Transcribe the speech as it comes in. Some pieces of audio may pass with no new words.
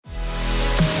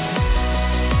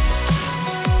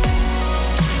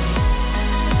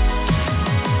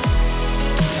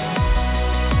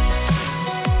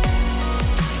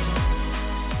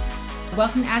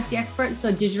Welcome to Ask the Expert.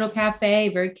 So digital cafe,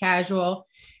 very casual.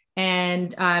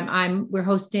 And we're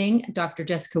hosting Dr.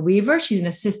 Jessica Weaver. She's an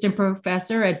assistant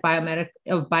professor at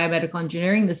biomedical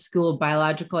engineering, the School of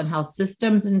Biological and Health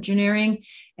Systems Engineering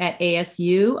at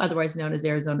ASU, otherwise known as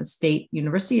Arizona State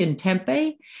University in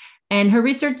Tempe. And her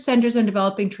research centers on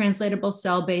developing translatable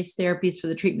cell-based therapies for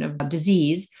the treatment of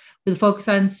disease, with a focus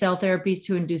on cell therapies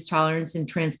to induce tolerance and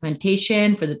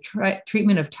transplantation for the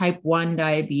treatment of type 1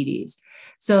 diabetes.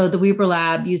 So the Weaver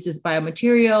Lab uses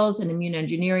biomaterials and immune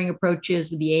engineering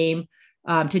approaches with the aim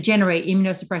to generate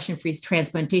immunosuppression-free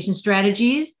transplantation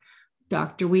strategies.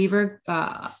 Dr. Weaver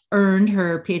earned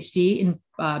her PhD in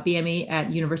BME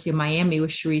at University of Miami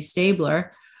with Cherie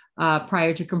Stabler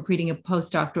prior to completing a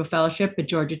postdoctoral fellowship at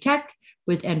Georgia Tech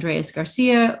with Andreas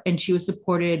Garcia, and she was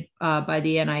supported by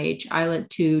the NIH Islet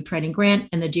 2 training grant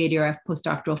and the JDRF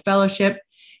postdoctoral fellowship.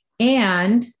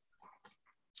 And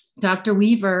Dr.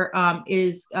 Weaver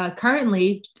is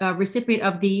currently a recipient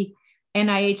of the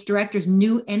NIH Director's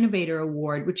New Innovator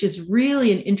Award, which is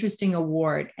really an interesting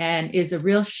award and is a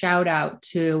real shout out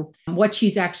to what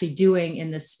she's actually doing in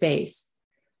this space.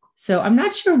 So I'm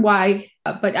not sure why,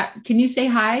 but can you say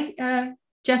hi,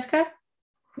 Jessica?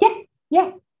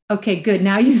 Yeah. Okay, good.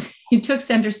 Now you took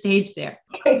center stage there.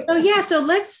 Okay. So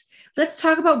let's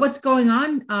talk about what's going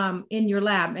on in your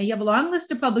lab. And you have a long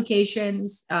list of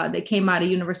publications that came out of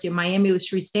University of Miami with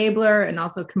Cherie Stabler and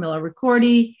also Camilla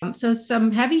Ricordi. So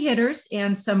some heavy hitters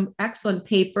and some excellent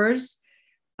papers.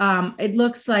 It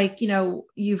looks like,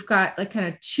 you've got like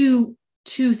kind of two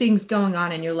things going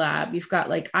on in your lab. You've got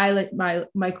like islet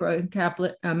macro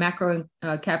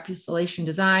encapsulation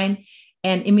design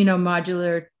and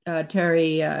immunomodulatory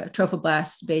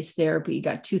trophoblast-based therapy. You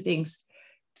got two things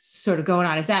sort of going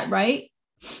on. Is that right?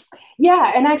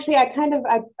 Yeah. And actually, I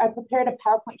prepared a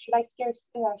PowerPoint. Should I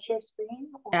share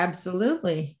screen?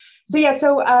 Absolutely. So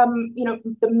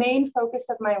the main focus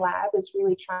of my lab is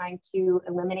really trying to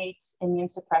eliminate immune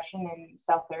suppression in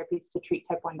cell therapies to treat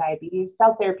type 1 diabetes,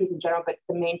 cell therapies in general, but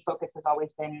the main focus has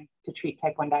always been to treat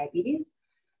type 1 diabetes.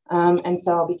 And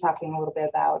so I'll be talking a little bit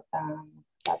about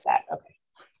that. Okay.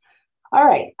 All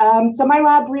right, so my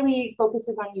lab really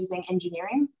focuses on using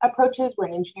engineering approaches. We're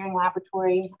an engineering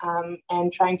laboratory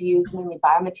and trying to use mainly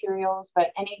biomaterials,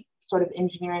 but any sort of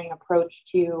engineering approach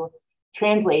to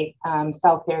translate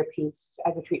cell therapies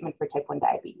as a treatment for type 1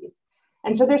 diabetes.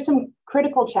 And so there's some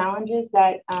critical challenges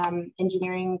that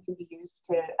engineering can be used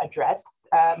to address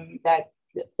that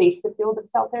face the field of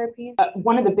cell therapies.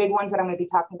 One of the big ones that I'm going to be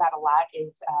talking about a lot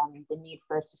is the need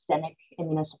for systemic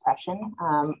immunosuppression,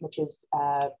 which is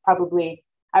probably,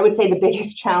 I would say, the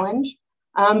biggest challenge.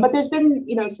 But there's been,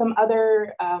 some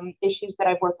other issues that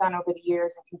I've worked on over the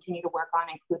years and continue to work on,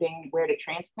 including where to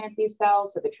transplant these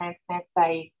cells, so the transplant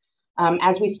site.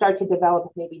 As we start to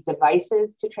develop maybe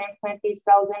devices to transplant these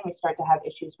cells in, we start to have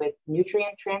issues with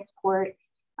nutrient transport.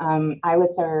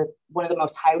 Islets are one of the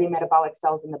most highly metabolic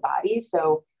cells in the body.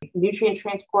 So nutrient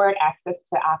transport, access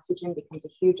to oxygen becomes a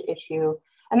huge issue.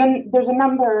 And then there's a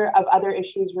number of other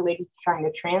issues related to trying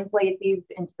to translate these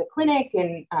into the clinic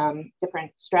and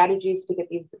different strategies to get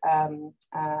these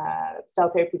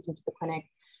cell therapies into the clinic.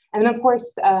 And then of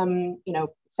course,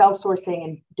 cell sourcing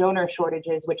and donor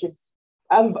shortages, which is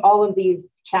of all of these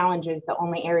challenges, the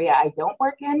only area I don't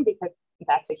work in, because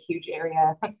that's a huge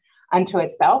area unto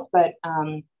itself. But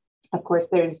of course,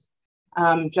 there's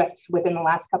just within the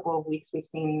last couple of weeks, we've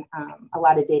seen a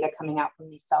lot of data coming out from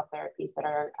these cell therapies that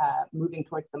are moving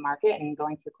towards the market and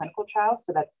going through clinical trials.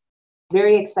 So that's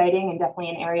very exciting and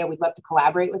definitely an area we'd love to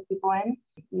collaborate with people in,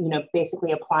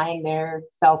 basically applying their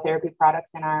cell therapy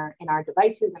products in our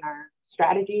devices and our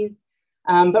strategies.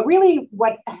 But really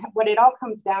what it all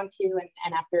comes down to,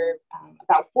 and after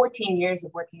about 14 years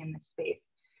of working in this space,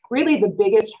 really the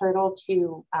biggest hurdle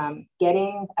to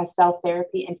getting a cell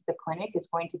therapy into the clinic is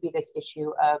going to be this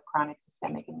issue of chronic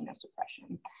systemic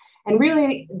immunosuppression. And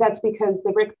really that's because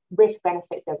the risk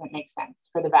benefit doesn't make sense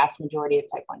for the vast majority of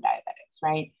type 1 diabetics,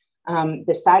 right?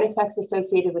 The side effects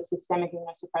associated with systemic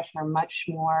immunosuppression are much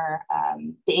more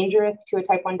dangerous to a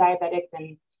type 1 diabetic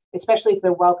than, especially if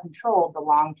they're well controlled, the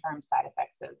long-term side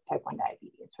effects of type 1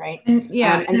 diabetes, right? So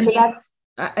that's,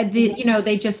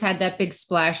 they just had that big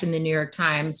splash in the New York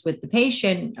Times with the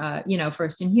patient,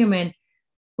 first in human,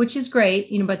 which is great,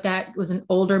 but that was an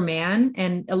older man,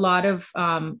 and a lot of,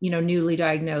 newly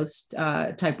diagnosed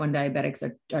type 1 diabetics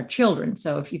are children.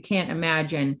 So if you can't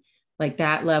imagine like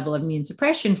that level of immune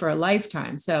suppression for a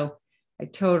lifetime. So I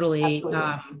totally,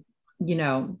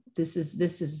 this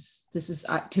is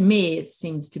to me, it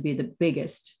seems to be the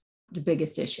biggest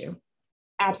issue.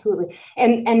 Absolutely.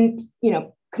 And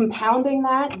compounding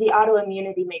that, the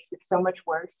autoimmunity makes it so much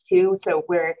worse too. So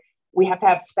where We have to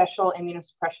have special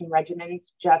immunosuppression regimens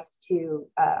just to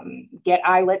get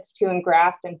islets to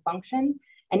engraft and function.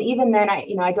 And even then,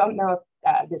 I don't know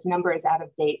if this number is out of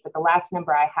date, but the last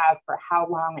number I have for how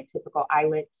long a typical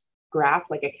islet graft,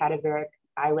 like a cadaveric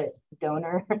islet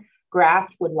donor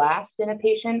graft, would last in a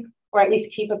patient, or at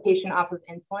least keep a patient off of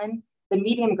insulin, the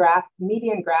median graft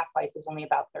life is only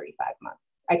about 35 months.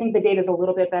 I think the data is a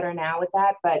little bit better now with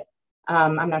that, but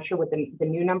I'm not sure what the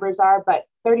new numbers are, but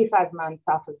 35 months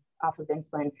off of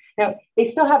insulin. Now, they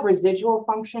still have residual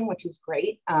function, which is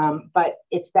great, but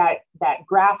it's that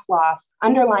graft loss,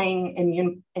 underlying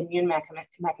immune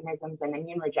mechanisms and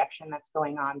immune rejection that's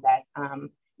going on that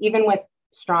even with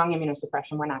strong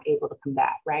immunosuppression, we're not able to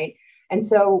combat, right? And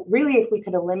so really, if we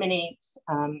could eliminate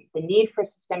the need for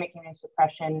systemic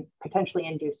immunosuppression, potentially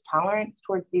induce tolerance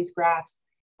towards these grafts,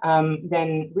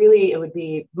 then really it would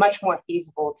be much more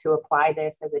feasible to apply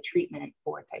this as a treatment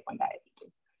for type 1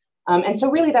 diabetes. And so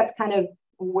really that's kind of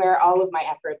where all of my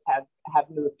efforts have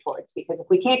moved towards, because if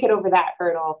we can't get over that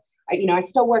hurdle, I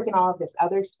still work in all of this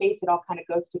other space. It all kind of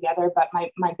goes together, but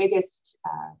my biggest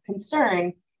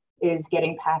concern is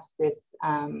getting past this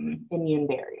immune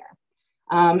barrier.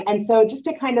 And so just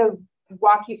to kind of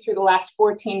walk you through the last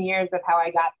 14 years of how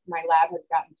my lab has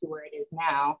gotten to where it is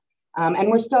now. And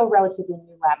we're still a relatively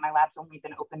new lab. My lab's only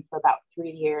been open for about 3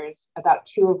 years, about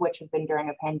 2 of which have been during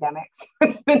a pandemic. So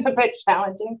it's been a bit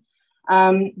challenging.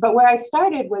 But where I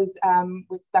started was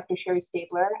with Dr. Sherry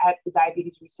Stabler at the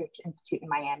Diabetes Research Institute in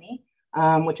Miami,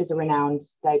 which is a renowned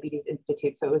diabetes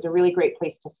institute. So it was a really great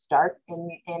place to start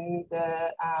in the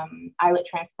islet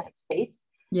transplant space.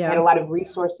 Yeah. We had a lot of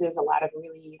resources, a lot of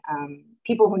really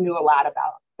people who knew a lot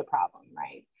about the problem,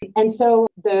 right? And so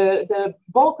the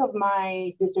bulk of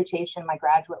my dissertation, my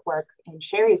graduate work in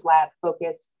Sherry's lab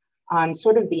focused on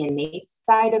sort of the innate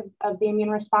side of the immune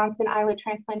response in islet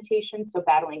transplantation, so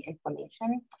battling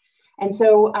inflammation. And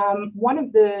so one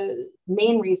of the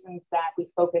main reasons that we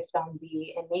focused on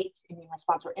the innate immune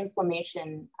response or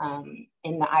inflammation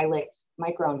in the islet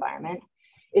microenvironment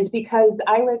is because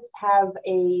islets have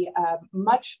a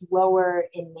much lower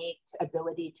innate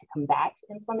ability to combat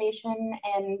inflammation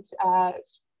and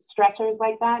stressors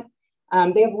like that.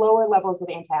 They have lower levels of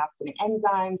antioxidant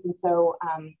enzymes, and so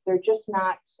they're just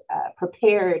not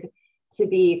prepared to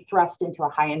be thrust into a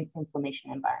high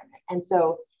inflammation environment. And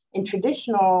so in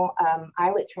traditional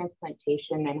islet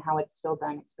transplantation and how it's still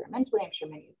done experimentally, I'm sure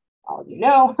all of you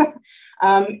know,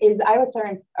 is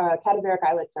cadaveric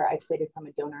islets are isolated from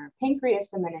a donor pancreas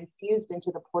and then infused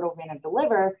into the portal vein of the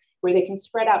liver, where they can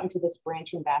spread out into this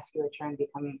branching vasculature and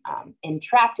become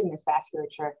entrapped in this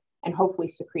vasculature and hopefully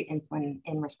secrete insulin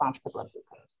in response to blood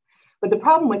glucose. But the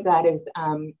problem with that is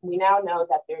we now know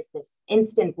that there's this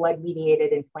instant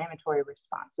blood-mediated inflammatory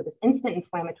response. So this instant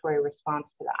inflammatory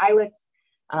response to the islets,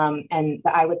 and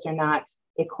the islets are not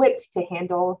equipped to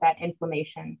handle that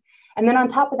inflammation. And then on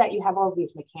top of that, you have all of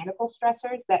these mechanical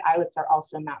stressors that islets are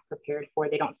also not prepared for.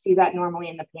 They don't see that normally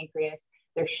in the pancreas.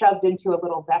 They're shoved into a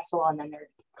little vessel, and then they're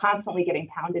constantly getting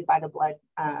pounded by the blood,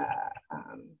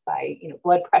 by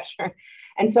blood pressure.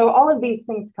 And so all of these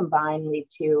things combined lead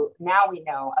to, now we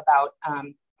know about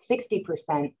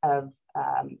 60% of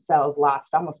cells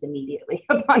lost almost immediately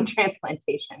upon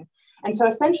transplantation. And so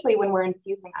essentially when we're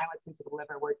infusing islets into the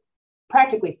liver, we're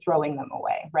practically throwing them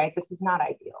away, right? This is not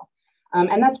ideal.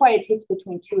 And that's why it takes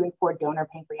between 2 and 4 donor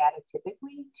pancreata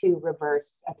typically to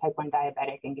reverse a type 1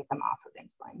 diabetic and get them off of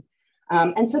insulin.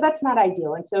 And so that's not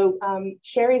ideal. And so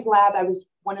Sherry's lab, I was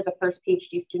one of the first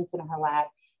PhD students in her lab.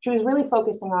 She was really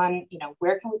focusing on,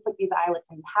 where can we put these islets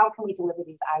and how can we deliver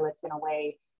these islets in a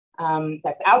way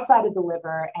that's outside of the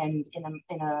liver and in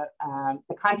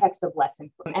the context of less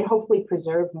inflammation, and hopefully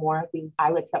preserve more of these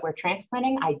islets that we're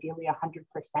transplanting. Ideally,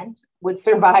 100% would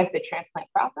survive the transplant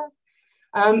process.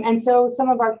 And so some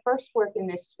of our first work in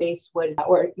this space was,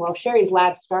 Sherry's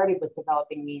lab started with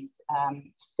developing these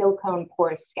silicone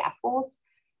porous scaffolds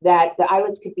that the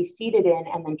islets could be seated in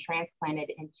and then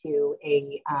transplanted into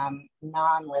a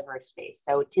non-liver space.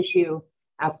 So tissue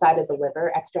outside of the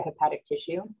liver, extrahepatic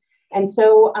tissue. And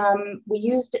so we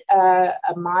used a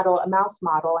mouse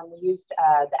model, and we used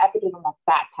the epidermal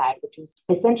fat pad, which is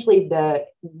essentially the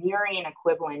murine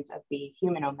equivalent of the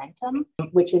human omentum,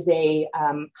 which is a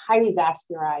highly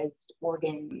vascularized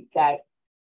organ that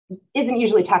isn't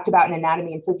usually talked about in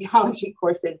anatomy and physiology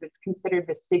courses. It's considered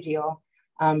vestigial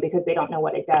because they don't know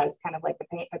what it does, kind of like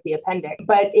the appendix.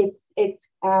 But it's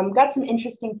got some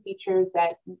interesting features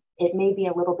that it may be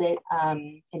a little bit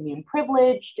immune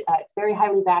privileged. It's very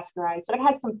highly vascularized. So it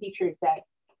has some features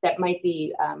that might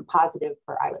be positive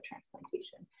for islet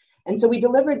transplantation. And so we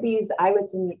delivered these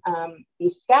islets and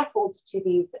these scaffolds to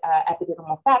these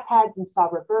epidermal fat pads and saw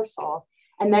reversal.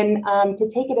 And then to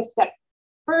take it a step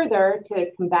further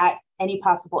to combat any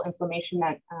possible inflammation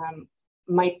that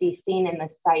might be seen in the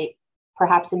site,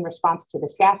 perhaps in response to the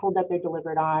scaffold that they're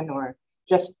delivered on or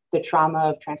just the trauma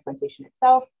of transplantation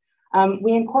itself,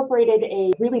 we incorporated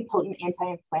a really potent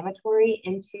anti-inflammatory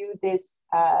into this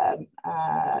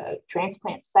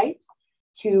transplant site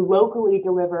to locally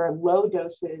deliver low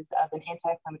doses of an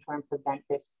anti-inflammatory and prevent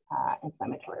this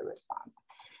inflammatory response.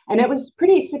 And it was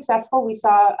pretty successful. We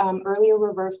saw earlier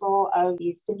reversal of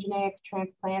these syngeneic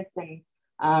transplants,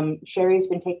 and Sherry's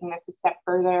been taking this a step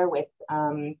further with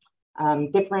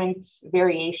different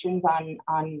variations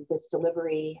on this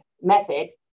delivery method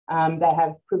that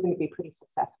have proven to be pretty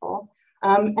successful.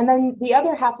 And then the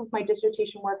other half of my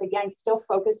dissertation work, again, still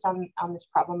focused on this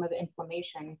problem of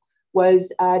inflammation,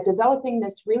 was developing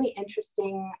this really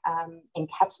interesting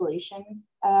encapsulation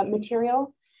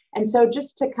material. And so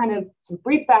just to kind of some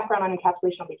brief background on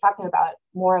encapsulation, I'll be talking about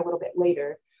more a little bit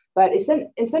later, but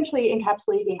essentially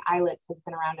encapsulating islets has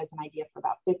been around as an idea for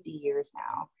about 50 years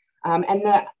now. And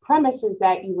the premise is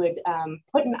that you would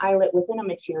put an islet within a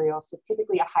material, so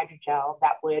typically a hydrogel,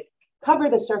 that would cover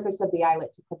the surface of the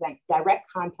islet to prevent direct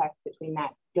contact between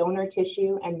that donor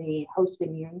tissue and the host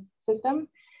immune system.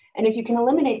 And if you can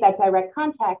eliminate that direct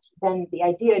contact, then the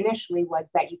idea initially was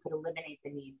that you could eliminate the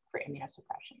need for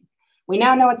immunosuppression. We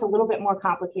now know it's a little bit more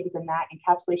complicated than that.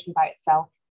 Encapsulation by itself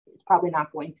is probably not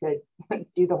going to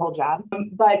do the whole job,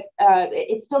 but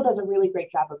it still does a really great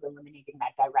job of eliminating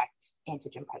that direct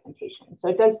antigen presentation. So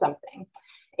it does something.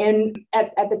 And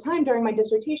at the time during my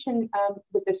dissertation,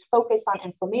 with this focus on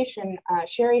inflammation,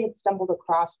 Sherry had stumbled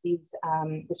across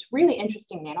this really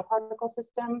interesting nanoparticle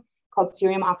system called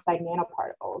cerium oxide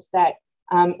nanoparticles that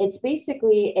it's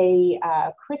basically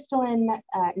a crystalline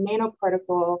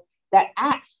nanoparticle that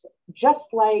acts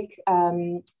just like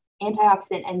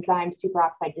antioxidant enzymes,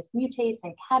 superoxide dismutase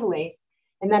and catalase,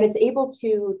 and that it's able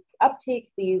to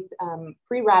uptake these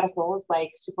free radicals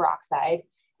like superoxide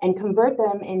and convert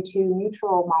them into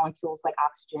neutral molecules like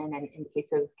oxygen, and in the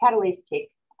case of catalase,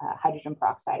 take hydrogen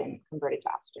peroxide and convert it to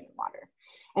oxygen and water.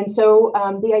 And so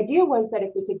the idea was that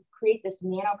if we could create this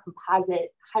nanocomposite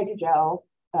hydrogel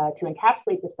to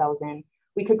encapsulate the cells in,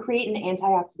 we could create an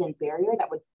antioxidant barrier that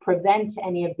would prevent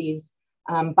any of these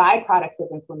byproducts of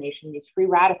inflammation, these free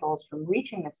radicals, from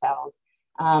reaching the cells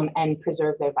and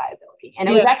preserve their viability. And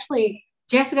it was actually—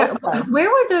 Jessica, where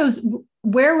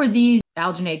were these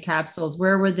alginate capsules?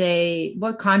 Where were they?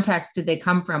 What context did they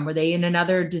come from? Were they in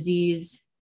another disease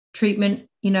treatment,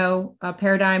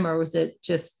 paradigm, or was it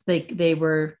just like they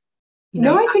were,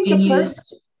 No, I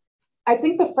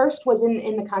think the first was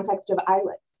in the context of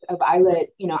islets,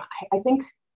 I think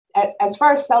as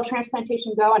far as cell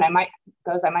transplantation go, and I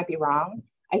might be wrong,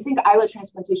 I think islet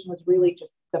transplantation was really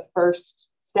just the first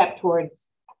step towards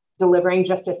delivering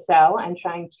just a cell and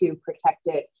trying to protect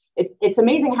it. It's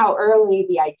amazing how early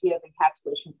the idea of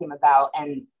encapsulation came about,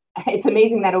 and it's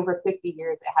amazing that over 50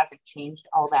 years it hasn't changed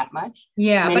all that much.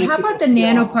 Yeah, but how about the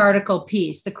nanoparticle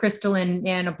piece, the crystalline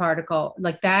nanoparticle?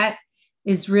 Like that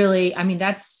is really,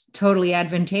 that's totally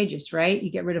advantageous, right?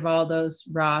 You get rid of all those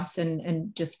ROS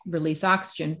and just release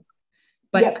oxygen.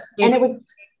 But and it was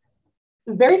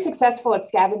very successful at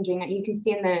scavenging. You can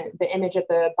see in the image at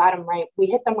the bottom right, we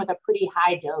hit them with a pretty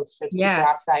high dose of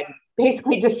superoxide,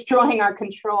 basically destroying our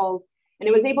controls. And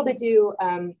it was able to do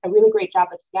a really great job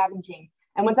of scavenging.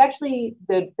 And what's actually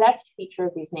the best feature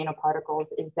of these nanoparticles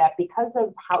is that because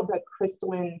of how the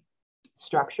crystalline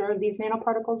structure of these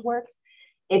nanoparticles works,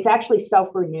 it's actually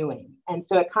self-renewing. And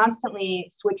so it constantly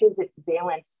switches its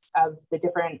valence of the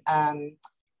different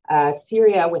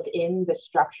seria within the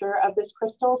structure of this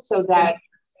crystal, so that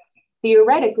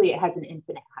theoretically it has an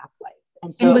infinite half-life.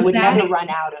 And so it would never run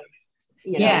out of,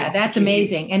 that's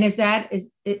amazing. And is that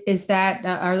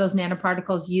are those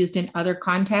nanoparticles used in other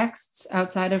contexts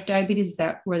outside of diabetes? Is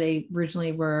that where they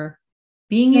originally were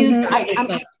being used, or is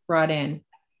this brought in?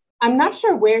 I'm not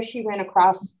sure where she ran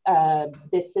across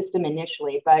this system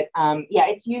initially, but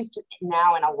it's used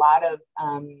now in a lot of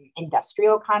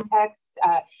industrial contexts.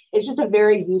 It's just a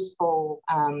very useful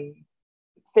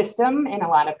system in a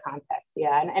lot of contexts.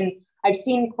 Yeah, and I've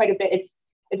seen quite a bit.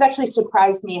 It's actually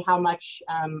surprised me how much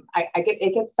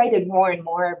it gets cited more and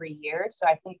more every year. So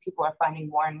I think people are finding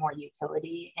more and more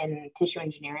utility in tissue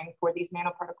engineering for these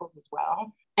nanoparticles as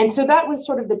well. And so that was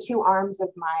sort of the two arms of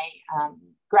my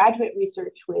graduate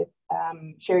research with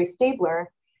Sherry Stabler.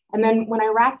 And then when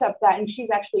I wrapped up that, and she's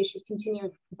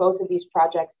continued both of these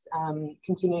projects,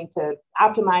 continuing to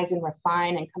optimize and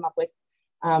refine and come up with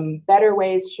better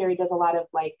ways. Sherry does a lot of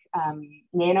like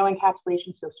nano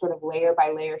encapsulation, so sort of layer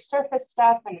by layer surface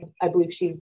stuff. And I believe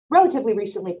she's relatively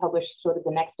recently published sort of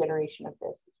the next iteration of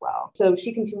this as well. So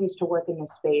she continues to work in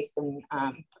this space, and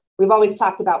we've always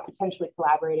talked about potentially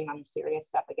collaborating on the serious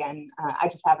stuff again. I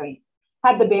just haven't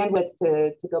had the bandwidth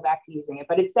to go back to using it,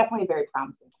 but it's definitely very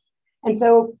promising. And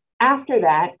so after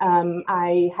that,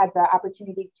 I had the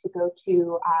opportunity to go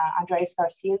to Andreas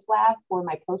Garcia's lab for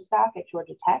my postdoc at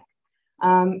Georgia Tech.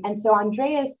 And so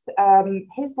Andreas,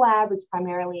 his lab is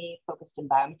primarily focused in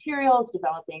biomaterials,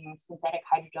 developing synthetic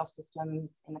hydrogel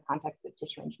systems in the context of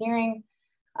tissue engineering.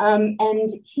 And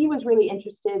he was really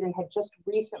interested and had just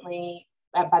recently,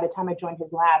 by the time I joined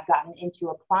his lab, gotten into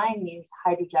applying these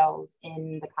hydrogels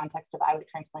in the context of islet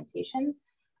transplantation.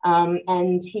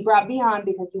 And he brought me on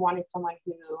because he wanted someone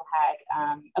who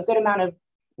had a good amount of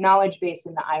knowledge base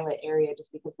in the islet area,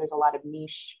 just because there's a lot of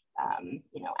niche,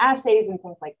 assays and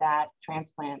things like that,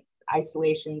 transplants,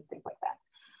 isolations, things like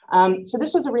that. So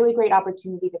this was a really great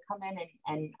opportunity to come in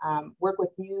and work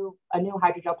with a new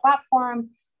hydrogel platform,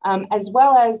 as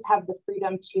well as have the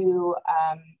freedom to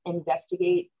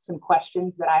investigate some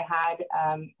questions that I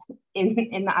had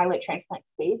in the islet transplant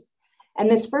space. And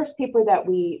this first paper that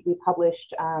we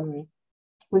published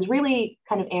was really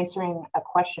kind of answering a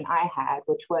question I had,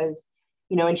 which was,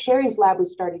 in Sherry's lab, we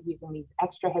started using these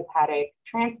extrahepatic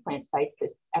transplant sites,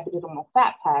 this epididymal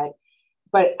fat pad.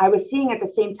 But I was seeing at the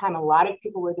same time, a lot of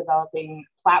people were developing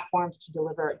platforms to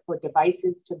deliver, for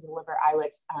devices to deliver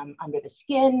islets under the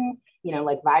skin,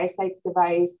 like ViaCyte's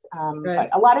device. But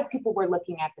a lot of people were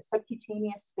looking at the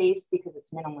subcutaneous space because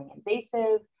it's minimally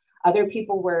invasive. Other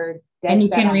people were and you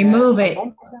can remove it.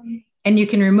 And you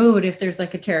can remove it if there's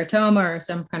like a teratoma or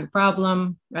some kind of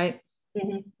problem, right?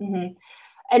 Mm-hmm, mm-hmm.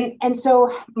 And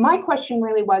so my question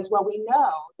really was, well, we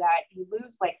know that you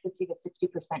lose like 50 to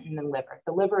 60% in the liver.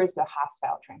 The liver is a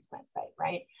hostile transplant site,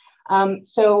 right?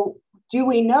 So do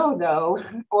we know though,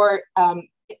 or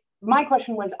my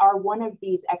question was, are one of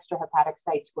these extrahepatic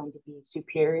sites going to be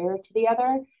superior to the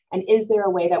other? And is there a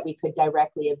way that we could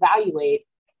directly evaluate,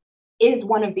 is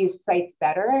one of these sites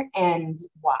better and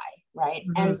why, right?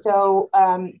 Mm-hmm. And so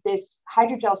this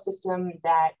hydrogel system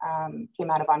that came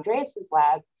out of Andreas's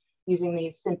lab, using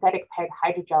these synthetic PEG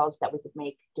hydrogels that we could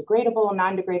make degradable,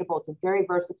 non-degradable. It's a very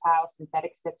versatile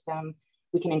synthetic system.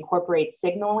 We can incorporate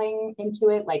signaling into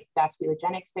it, like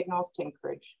vasculogenic signals to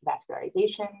encourage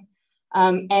vascularization.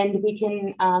 And we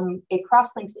can, it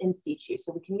cross-links in situ.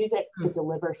 So we can use it to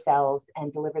deliver cells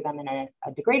and deliver them in a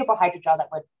degradable hydrogel that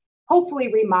would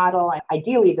hopefully remodel, and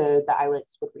ideally the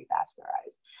islets would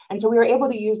revascularize. And so we were able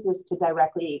to use this to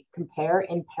directly compare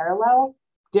in parallel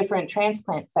different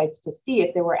transplant sites to see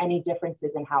if there were any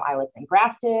differences in how islets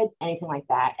engrafted, anything like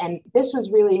that. And this was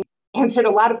really answered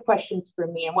a lot of questions for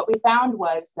me. And what we found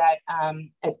was that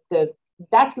the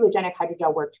vasculogenic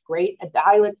hydrogel worked great. The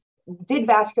islets did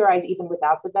vascularize even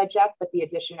without the VEGF, but the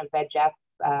addition of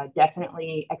VEGF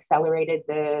definitely accelerated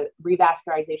the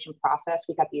revascularization process.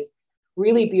 We got these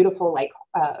really beautiful, like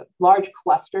large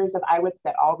clusters of islets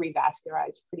that all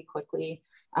revascularized pretty quickly.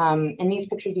 In these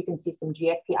pictures, you can see some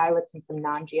GFP islets and some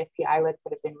non-GFP islets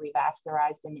that have been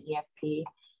revascularized in the EFP.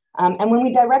 And when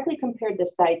we directly compared the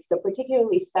sites, so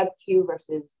particularly sub-Q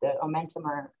versus the omentum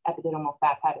or epididymal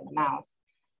fat pad in the mouse,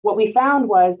 what we found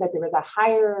was that there was a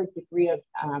higher degree of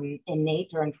innate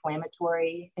or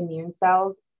inflammatory immune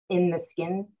cells in the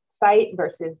skin site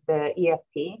versus the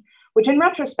EFP, which in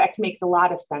retrospect makes a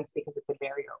lot of sense because it's a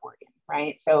barrier organ,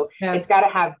 right? So it's got to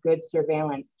have good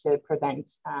surveillance to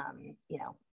prevent,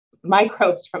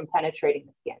 microbes from penetrating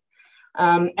the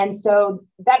skin. And so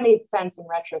that made sense in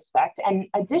retrospect. And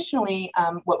additionally,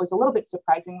 what was a little bit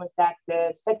surprising was that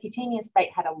the subcutaneous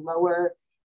site had a lower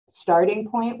starting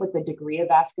point with the degree of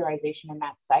vascularization in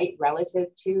that site relative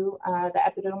to the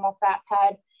epididymal fat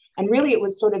pad. And really, it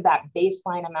was sort of that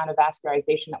baseline amount of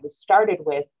vascularization that we started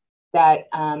with that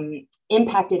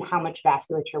impacted how much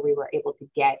vasculature we were able to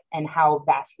get and how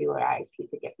vascularized we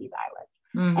could get these islets.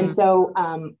 Mm-hmm. And so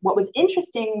what was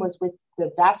interesting was with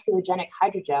the vasculogenic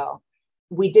hydrogel,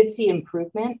 we did see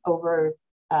improvement over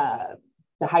the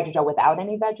hydrogel without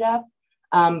any VEGF,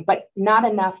 but not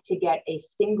enough to get a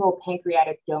single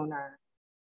pancreatic donor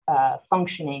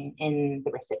functioning in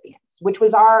the recipients, which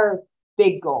was our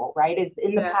big goal, right? It's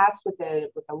in the past with the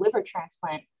liver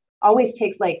transplant, always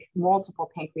takes like multiple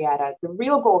pancreata. The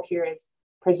real goal here is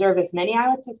preserve as many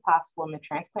islets as possible in the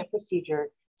transplant procedure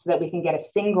so that we can get a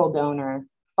single donor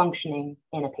functioning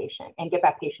in a patient and get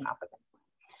that patient off of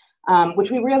insulin, which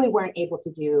we really weren't able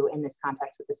to do in this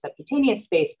context with the subcutaneous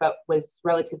space, but was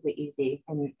relatively easy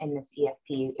in this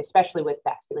EFP, especially with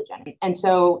vasculogenic. And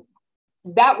so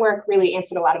that work really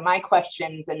answered a lot of my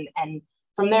questions. And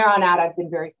from there on out, I've been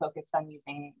very focused on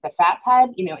using the fat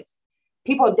pad.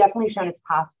 People have definitely shown it's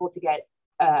possible to get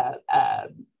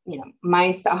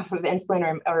mice off of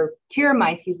insulin or cure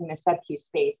mice using the sub-Q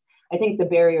space. I think the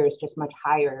barrier is just much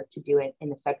higher to do it in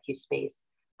the sub-Q space.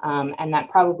 And that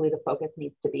probably the focus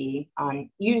needs to be on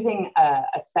using a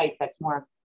site that's more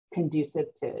conducive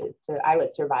to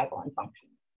islet survival and function.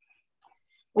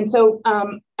 And so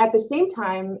at the same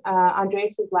time,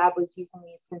 Andreas's lab was using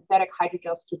these synthetic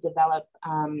hydrogels to develop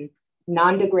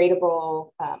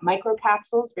non-degradable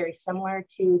microcapsules, very similar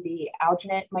to the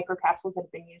alginate microcapsules that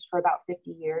have been used for about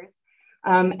 50 years.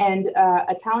 And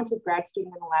a talented grad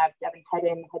student in the lab, Devin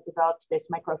Hedden, had developed this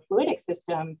microfluidic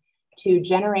system to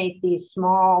generate these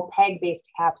small PEG-based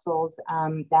capsules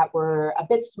that were a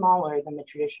bit smaller than the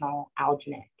traditional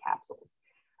alginate capsules.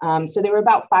 So they were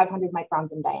about 500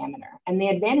 microns in diameter. And the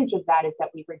advantage of that is that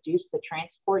we've reduced the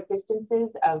transport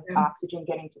distances of oxygen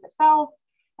getting to the cells,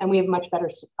 and we have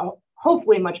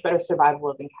hopefully much better survival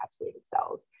of encapsulated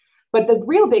cells. But the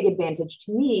real big advantage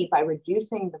to me by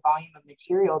reducing the volume of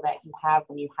material that you have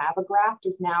when you have a graft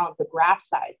is now the graft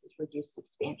size is reduced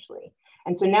substantially.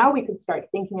 And so now we could start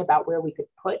thinking about where we could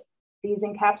put these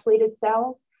encapsulated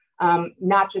cells,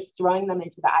 not just throwing them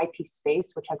into the IP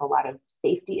space, which has a lot of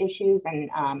safety issues and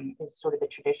is sort of the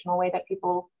traditional way that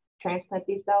people transplant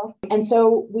these cells. And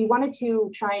so we wanted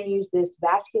to try and use this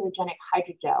vasculogenic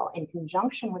hydrogel in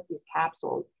conjunction with these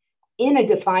capsules in a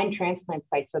defined transplant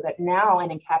site so that now an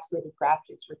encapsulated graft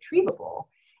is retrievable.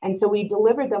 And so we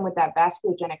delivered them with that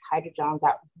vasculogenic hydrogel and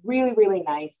got really, really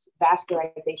nice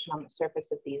vascularization on the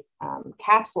surface of these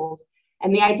capsules.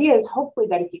 And the idea is hopefully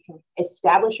that if you can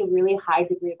establish a really high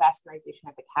degree of vascularization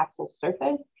at the capsule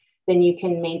surface, then you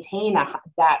can maintain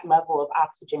that level of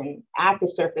oxygen at the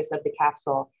surface of the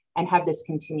capsule and have this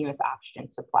continuous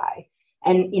oxygen supply.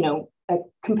 And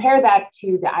compare that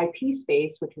to the IP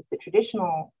space, which is the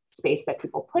traditional space that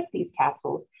people put these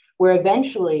capsules, where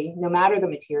eventually, no matter the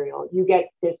material, you get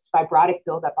this fibrotic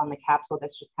buildup on the capsule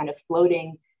that's just kind of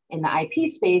floating in the IP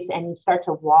space and you start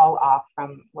to wall off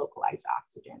from localized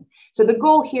oxygen. So the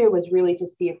goal here was really to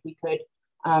see if we could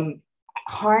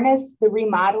harness the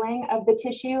remodeling of the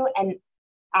tissue and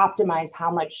optimize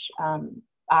how much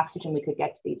oxygen we could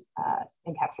get to these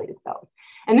encapsulated cells.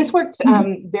 And this worked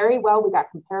very well. We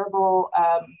got comparable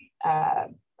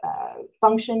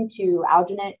function to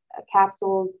alginate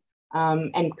capsules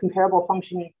and comparable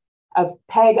function of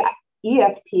PEG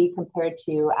EFP compared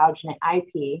to alginate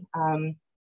IP.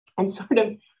 And sort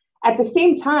of at the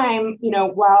same time,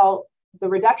 while the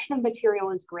reduction of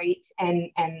material is great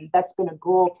and that's been a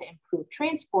goal to improve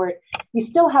transport, you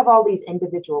still have all these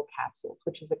individual capsules,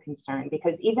 which is a concern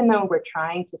because even though we're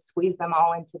trying to squeeze them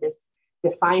all into this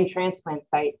defined transplant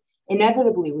site,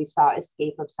 inevitably we saw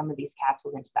escape of some of these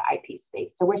capsules into the IP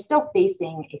space. So we're still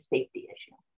facing a safety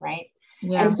issue, right?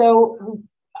 Yeah. And so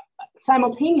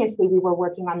simultaneously, we were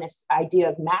working on this idea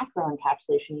of macro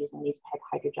encapsulation using these PEG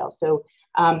hydrogels. So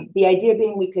the idea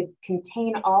being we could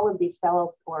contain all of these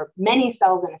cells or many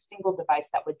cells in a single device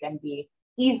that would then be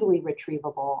easily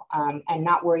retrievable and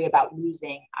not worry about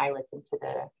losing islets into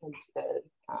the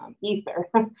ether.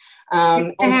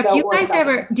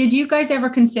 Did you guys ever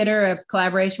consider a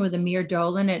collaboration with Amir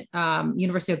Dolan at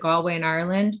University of Galway in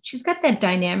Ireland? She's got that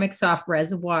dynamic soft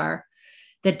reservoir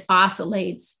that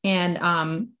oscillates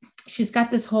and she's got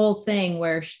this whole thing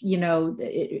where,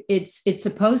 it's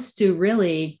supposed to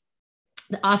really,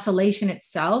 the oscillation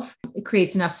itself, it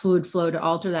creates enough fluid flow to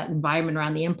alter that environment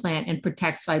around the implant and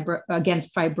protects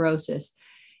against fibrosis.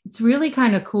 It's really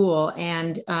kind of cool.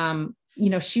 And,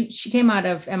 she came out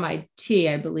of MIT,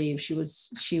 I believe. She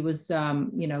was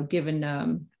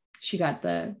given, she got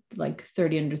the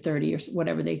 30 under 30 or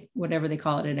whatever they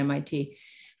call it at MIT.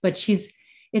 But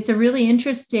it's a really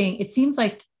interesting, it seems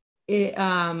like it,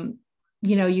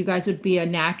 you guys would be a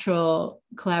natural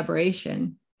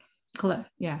collaboration.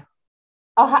 Yeah.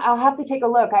 I'll have to take a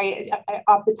look. I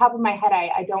off the top of my head,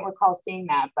 I don't recall seeing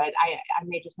that, but I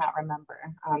may just not remember.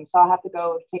 So I'll have to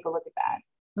go take a look at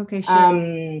that. Okay,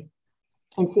 sure.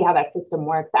 And see how that system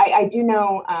works. I do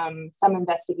know some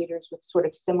investigators with sort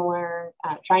of similar,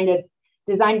 trying to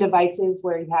design devices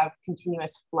where you have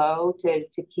continuous flow to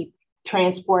keep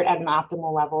transport at an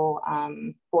optimal level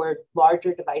for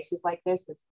larger devices like this.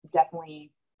 It's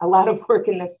definitely a lot of work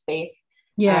in this space.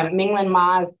 Yeah, Minglin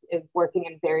Ma is working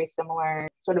in very similar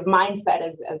sort of mindset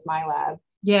as my lab.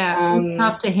 Yeah,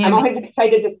 talk to him. I'm always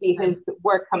excited to see his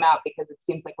work come out because it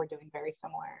seems like we're doing very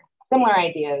similar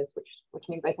ideas, which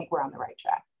means I think we're on the right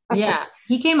track. Yeah,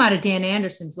 he came out of Dan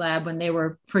Anderson's lab when they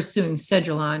were pursuing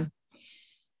Sedulon.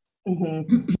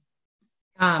 Mm-hmm.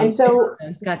 And so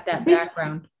it's got that this,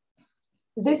 background.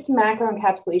 this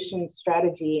macroencapsulation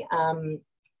strategy,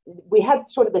 we had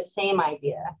sort of the same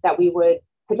idea that we would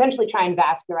potentially try and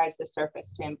vascularize the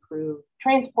surface to improve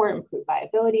transport, improve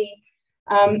viability.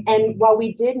 And while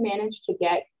we did manage to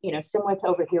get, similar to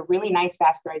over here, really nice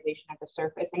vascularization at the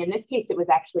surface, and in this case, it was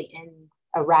actually in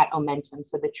a rat omentum,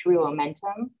 so the true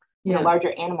omentum in a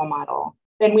larger animal model,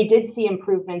 then we did see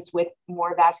improvements with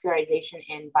more vascularization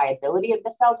and viability of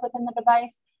the cells within the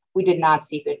device. We did not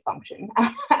see good function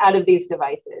out of these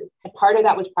devices. And part of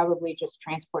that was probably just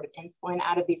transport of insulin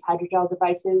out of these hydrogel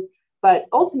devices. But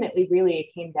ultimately, really,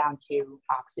 it came down to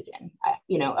oxygen.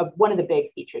 One of the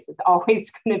big features is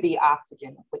always going to be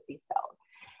oxygen with these cells.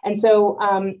 And so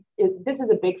this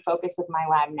is a big focus of my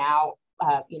lab now.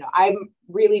 I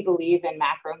really believe in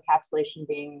macroencapsulation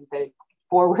being the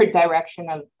forward direction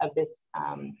of this,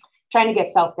 trying to get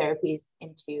cell therapies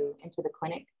into the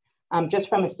clinic, just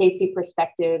from a safety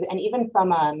perspective and even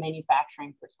from a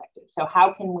manufacturing perspective. So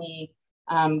how can we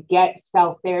get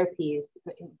cell therapies,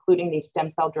 including these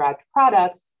stem cell derived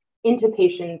products, into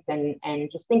patients, and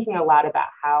just thinking a lot about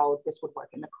how this would work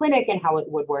in the clinic and how it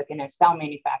would work in a cell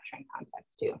manufacturing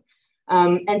context too.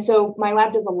 And so my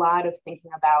lab does a lot of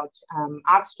thinking about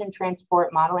oxygen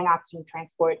transport, modeling oxygen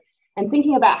transport, and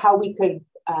thinking about how we could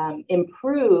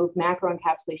improve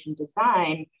macroencapsulation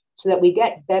design so that we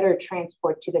get better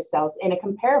transport to the cells in a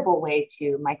comparable way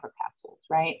to microcapsules,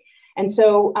 right? And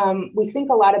so we think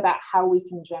a lot about how we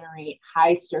can generate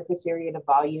high surface area to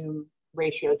volume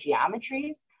ratio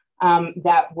geometries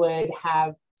that would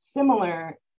have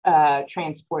similar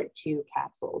transport to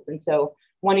capsules. And so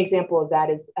one example of that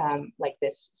is like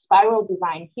this spiral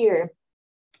design here.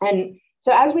 And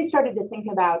so as we started to think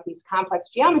about these complex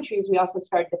geometries, we also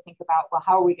started to think about, well,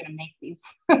 how are we going to make these,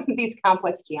 these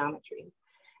complex geometries?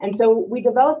 And so we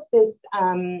developed this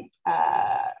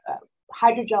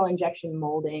hydrogel injection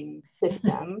molding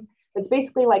system. It's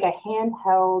basically like a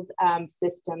handheld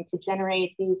system to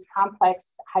generate these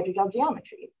complex hydrogel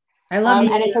geometries. I love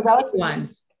the and it's a relative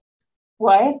ones.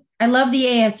 What? I love the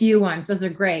ASU ones. Those are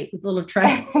great with little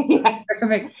track. Yeah.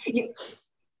 Perfect. You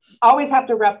always have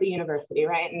to rep the university,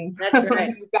 right? And that's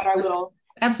right. We've got our little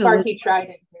absolutely Sparky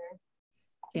trident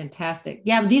here. Fantastic.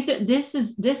 Yeah, this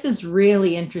is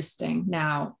really interesting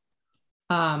now.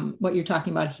 What you're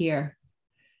talking about here.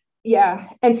 Yeah,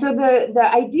 and so the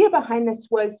idea behind this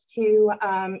was to,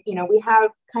 we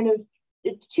have kind of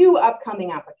two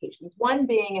upcoming applications. One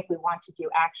being if we want to do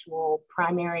actual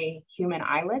primary human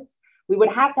islets, we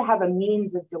would have to have a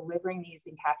means of delivering these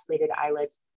encapsulated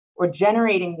islets or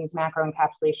generating these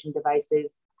macroencapsulation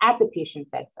devices at the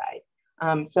patient bedside.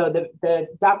 So the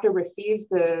doctor receives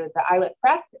the islet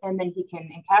prep, and then he can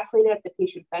encapsulate it at the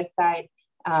patient bedside.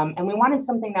 And we wanted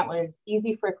something that was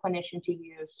easy for a clinician to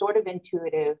use, sort of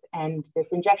intuitive, and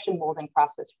this injection molding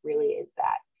process really is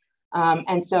that.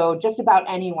 And so just about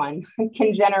anyone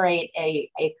can generate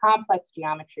a complex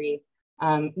geometry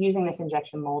using this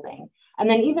injection molding. And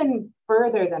then even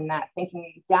further than that,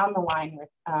 thinking down the line with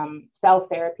cell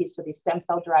therapy, so these stem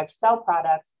cell derived cell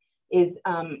products, is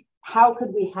how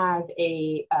could we have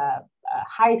a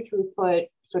high throughput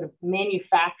sort of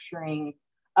manufacturing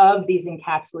of these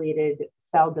encapsulated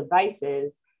cell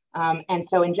devices. And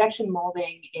so injection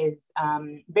molding is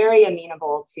very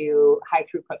amenable to high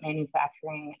throughput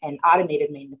manufacturing and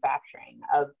automated manufacturing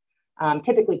of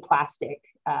typically plastic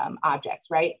objects,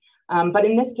 right? But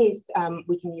in this case,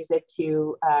 we can use it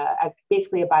to as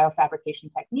basically a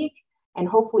biofabrication technique. And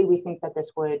hopefully we think that this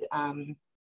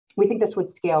would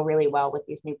scale really well with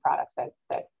these new products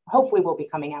that hopefully will be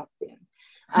coming out soon.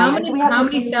 How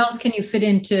many cells can you fit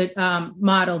into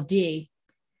Model D?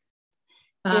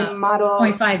 Model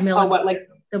 0.5 millimeter. Oh, what, like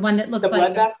the one that looks the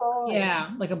like blood vessel?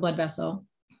 Yeah, like a blood vessel.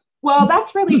 Well,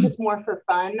 that's really just more for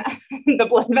fun, the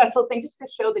blood vessel thing, just to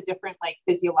show the different like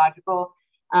physiological.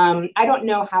 I don't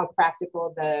know how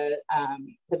practical the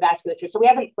vasculature. So we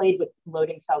haven't played with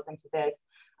loading cells into this.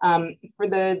 For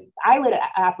the islet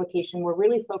application, we're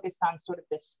really focused on sort of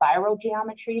this spiral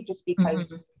geometry, just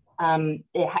because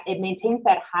it maintains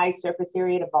that high surface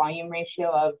area to volume ratio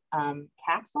of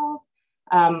capsules,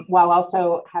 while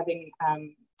also having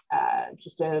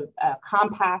just a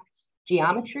compact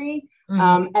geometry,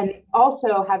 and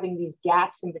also having these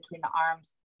gaps in between the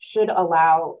arms should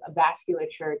allow a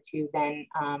vasculature to then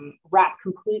wrap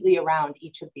completely around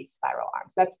each of these spiral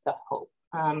arms. That's the hope.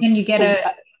 Can you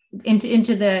get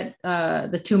into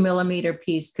the 2 millimeter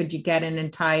piece? Could you get an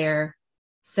entire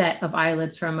set of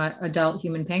islets from an adult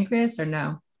human pancreas, or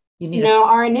no?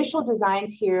 Our initial designs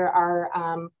here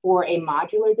are for a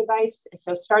modular device.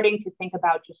 So starting to think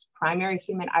about just primary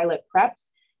human islet preps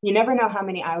you never know how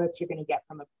many islets you're going to get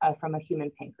from a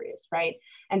human pancreas, right?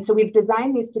 And so we've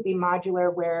designed these to be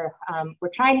modular, where we're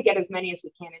trying to get as many as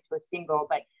we can into a single,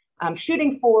 but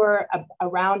shooting for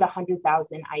around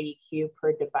 100,000 IEQ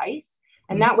per device.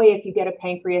 And that way, if you get a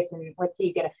pancreas and let's say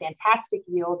you get a fantastic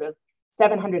yield of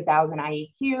 700,000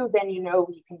 IEQ, then you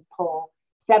can pull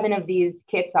 7 of these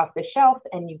kits off the shelf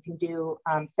and you can do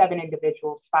 7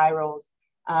 individual spirals.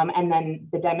 And then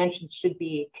the dimensions should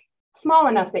be small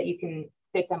enough that you can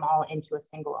fit them all into a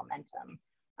single omentum.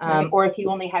 Right. Or if you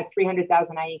only had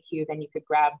 300,000 IEQ, then you could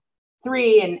grab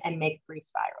 3 and make 3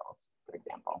 spirals, for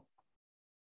example.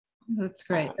 That's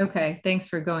great. Okay. Thanks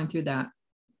for going through that.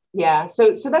 Yeah.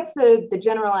 So that's the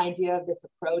general idea of this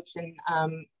approach.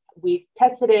 And we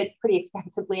tested it pretty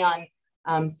extensively on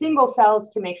single cells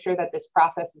to make sure that this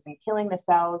process isn't killing the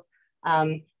cells.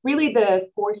 Really, the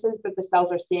forces that the cells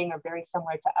are seeing are very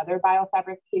similar to other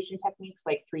biofabrication techniques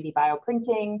like 3D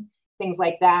bioprinting, things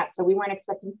like that. So we weren't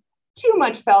expecting too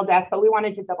much cell death, but we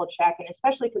wanted to double check, and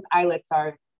especially because islets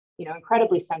are,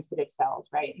 incredibly sensitive cells,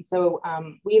 right? And so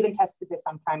we even tested this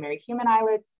on primary human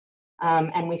islets,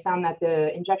 and we found that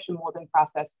the injection molding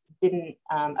process didn't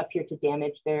appear to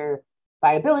damage their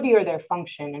viability or their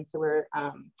function. And so we're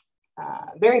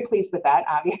very pleased with that,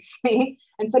 obviously.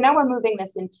 And so now we're moving this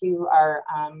into our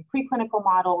preclinical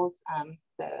models.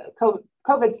 The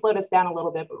COVID slowed us down a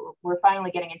little bit, but we're finally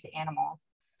getting into animals.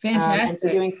 Fantastic. And so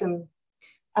doing some,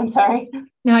 I'm sorry.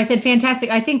 No, I said fantastic.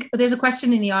 I think there's a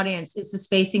question in the audience. Is the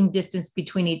spacing distance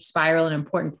between each spiral an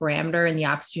important parameter in the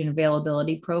oxygen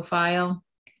availability profile?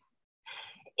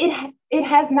 It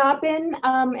has not been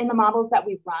in the models that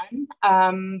we've run,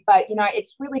 but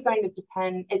it's really going to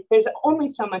depend. There's only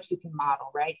so much you can model,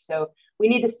 right? So we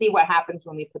need to see what happens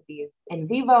when we put these in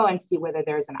vivo and see whether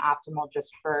there's an optimal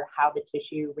just for how the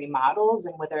tissue remodels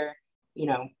and whether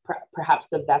perhaps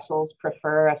the vessels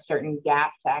prefer a certain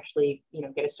gap to actually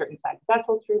get a certain size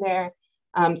vessel through there.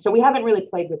 So we haven't really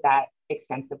played with that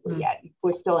extensively yet.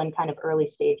 We're still in kind of early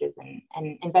stages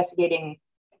and investigating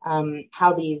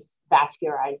how these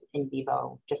vascularize in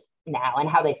vivo just now and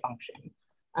how they function.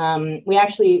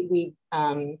 We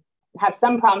have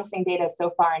some promising data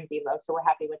so far in vivo, so we're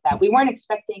happy with that. We weren't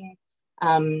expecting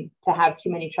to have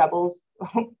too many troubles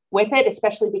with it,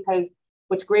 especially because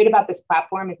what's great about this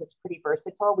platform is it's pretty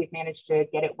versatile. We've managed to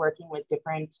get it working with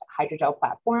different hydrogel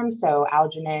platforms, so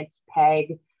alginate,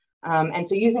 PEG. And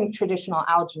so using traditional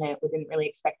alginate, we didn't really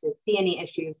expect to see any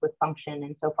issues with function.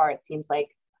 And so far, it seems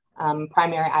like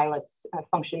primary islets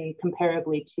function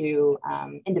comparably to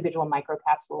individual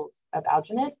microcapsules of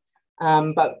alginate.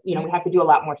 But we have to do a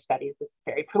lot more studies. This is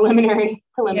very preliminary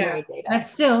data.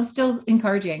 That's still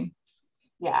encouraging.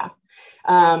 Yeah.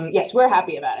 Yes, we're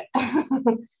happy about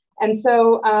it. And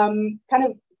so kind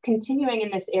of continuing in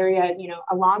this area,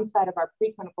 alongside of our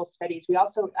preclinical studies, we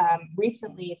also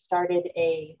recently started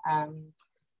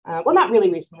well, not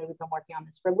really recently, we've been working on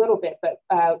this for a little bit, but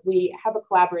we have a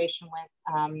collaboration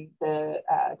with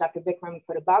Dr. Vikram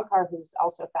Kodabagkar, who's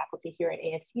also faculty here at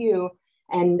ASU.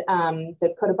 And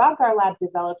the Kodabagkar lab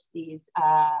develops these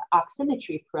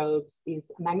oximetry probes,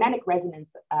 these magnetic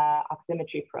resonance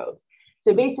oximetry probes.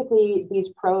 So basically, these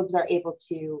probes are able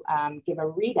to give a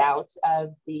readout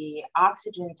of the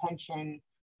oxygen tension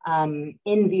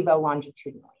in vivo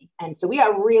longitudinally. And so we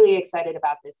are really excited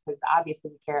about this because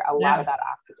obviously we care a lot about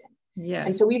oxygen. Yes.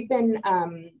 And so we've been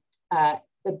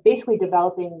basically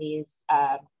developing these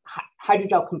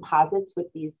hydrogel composites with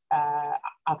these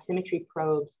oximetry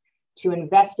probes to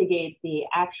investigate the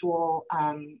actual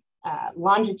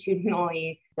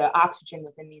longitudinally the oxygen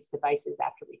within these devices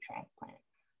after we transplant.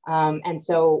 And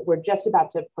so we're just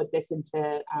about to put this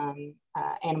into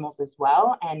animals as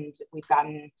well. And we've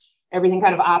gotten everything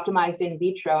kind of optimized in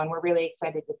vitro, and we're really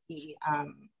excited to see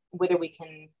whether we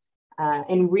can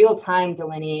in real time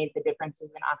delineate the differences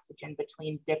in oxygen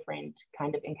between different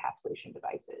kind of encapsulation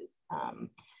devices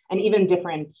and even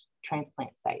different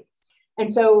transplant sites.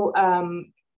 And so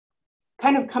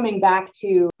kind of coming back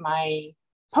to my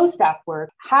postdoc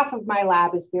work, half of my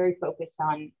lab is very focused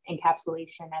on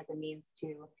encapsulation as a means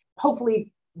to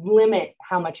hopefully limit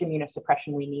how much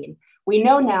immunosuppression we need. We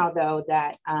know now, though,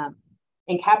 that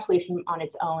encapsulation on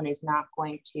its own is not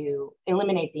going to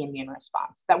eliminate the immune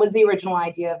response. That was the original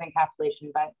idea of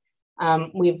encapsulation,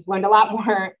 but we've learned a lot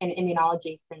more in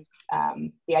immunology since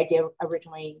the idea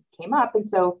originally came up. And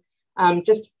so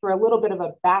just for a little bit of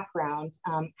a background,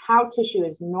 how tissue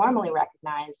is normally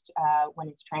recognized when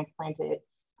it's transplanted,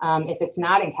 if it's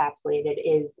not encapsulated,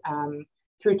 is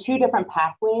through two different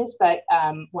pathways, but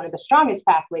one of the strongest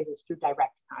pathways is through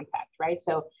direct contact, right?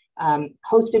 So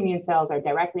host immune cells are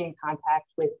directly in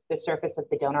contact with the surface of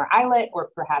the donor islet, or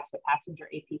perhaps the passenger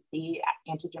APC,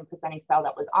 antigen presenting cell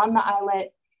that was on the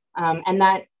islet, and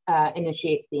that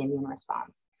initiates the immune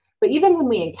response. But even when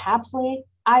we encapsulate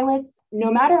islets,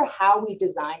 no matter how we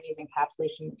design these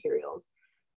encapsulation materials,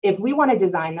 if we want to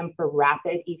design them for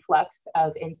rapid efflux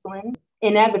of insulin,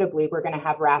 inevitably we're going to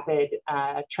have rapid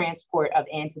transport of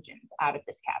antigens out of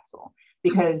this capsule,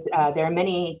 because there are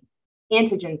many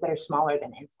antigens that are smaller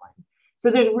than insulin. So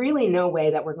there's really no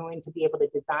way that we're going to be able to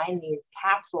design these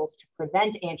capsules to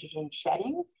prevent antigen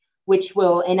shedding, which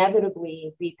will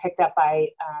inevitably be picked up by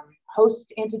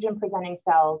host antigen presenting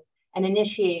cells and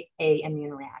initiate a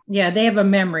immune reaction. Yeah, they have a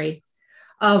memory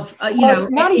of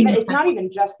it's not even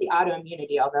just the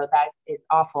autoimmunity, although that is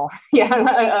awful.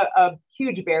 Yeah, a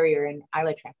huge barrier in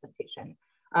islet transplantation.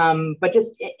 But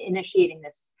just initiating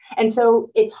this, and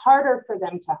so it's harder for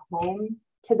them to home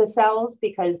to the cells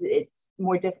because it's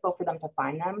more difficult for them to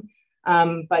find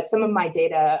them. But some of my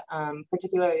data,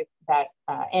 particularly that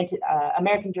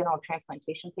American Journal of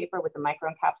Transplantation paper with the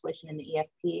microencapsulation in the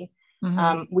EFP,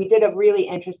 we did a really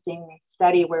interesting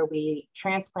study where we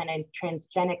transplanted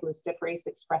transgenic luciferase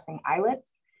expressing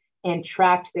islets and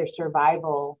tracked their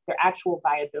survival, their actual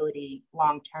viability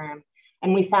long term.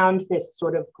 And we found this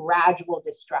sort of gradual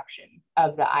destruction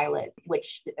of the islets,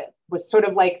 which was sort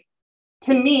of like,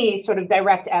 to me, sort of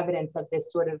direct evidence of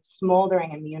this sort of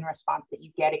smoldering immune response that you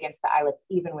get against the islets,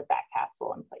 even with that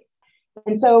capsule in place.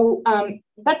 And so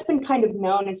that's been kind of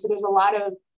known. And so there's a lot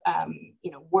of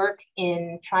work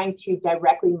in trying to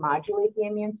directly modulate the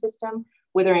immune system,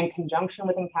 whether in conjunction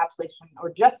with encapsulation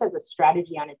or just as a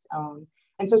strategy on its own.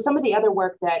 And so some of the other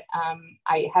work that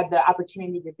I had the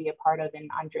opportunity to be a part of in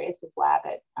Andreas's lab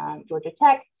at Georgia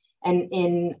Tech, and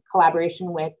in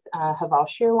collaboration with Haval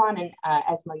Shirwan and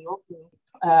Esma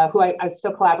Yolku, who I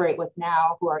still collaborate with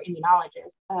now, who are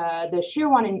immunologists. The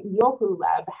Shirwan and Yolku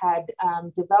lab had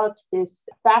developed this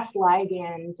fast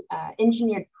ligand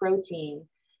engineered protein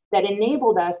that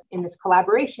enabled us in this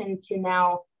collaboration to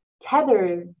now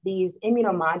tether these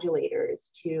immunomodulators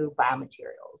to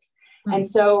biomaterials. And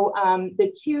so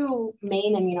the two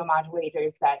main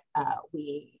immunomodulators that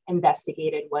we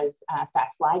investigated was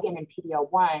fast ligand and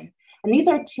PD-L1. And these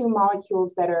are two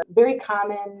molecules that are very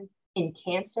common in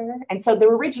cancer. And so the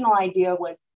original idea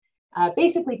was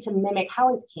basically to mimic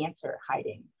how is cancer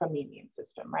hiding from the immune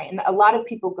system, right? And a lot of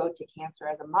people go to cancer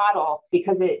as a model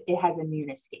because it has immune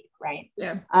escape, right?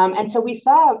 Yeah. And so we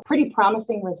saw pretty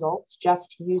promising results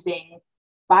just using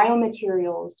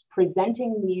biomaterials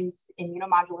presenting these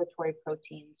immunomodulatory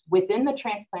proteins within the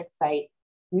transplant site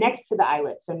next to the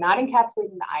islet. So not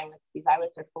encapsulating the islets, these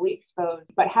islets are fully exposed,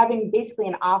 but having basically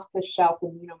an off-the-shelf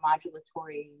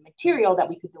immunomodulatory material that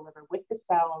we could deliver with the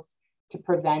cells to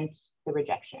prevent the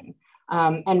rejection.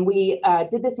 And we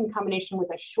did this in combination with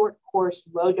a short course,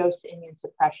 low dose immune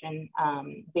suppression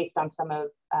based on some of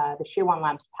the Shirwan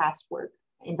Lab's past work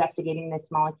investigating this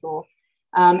molecule.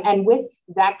 And with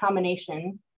that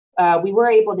combination, we were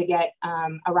able to get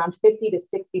around 50 to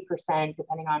 60%,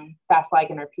 depending on fast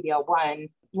ligand or PD-L1,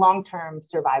 long-term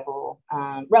survival,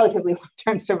 relatively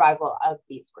long-term survival of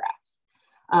these grafts.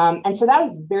 And so that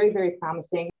was very, very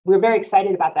promising. We were very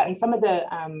excited about that. And some of the,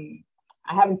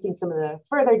 I haven't seen some of the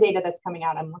further data that's coming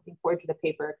out. I'm looking forward to the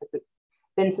paper because it's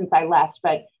been since I left,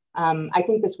 but I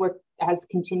think this work has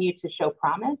continued to show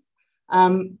promise.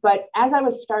 But as I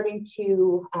was starting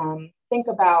to think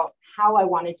about how I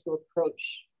wanted to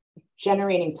approach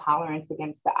generating tolerance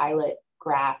against the islet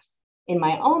grafts in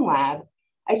my own lab,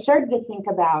 I started to think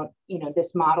about,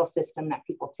 this model system that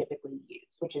people typically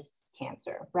use, which is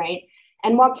cancer, right?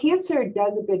 And while cancer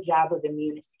does a good job of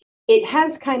immune escape, it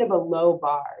has kind of a low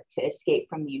bar to escape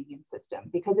from the immune system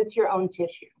because it's your own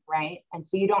tissue, right? And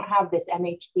so you don't have this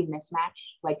MHC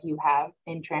mismatch like you have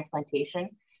in transplantation,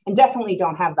 and definitely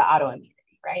don't have the autoimmunity,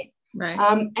 right? Right.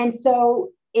 And so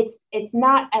it's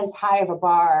not as high of a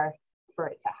bar for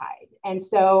it to hide. And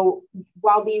so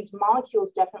while these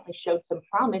molecules definitely showed some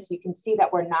promise, you can see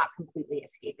that we're not completely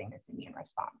escaping this immune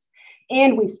response.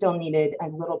 And we still needed a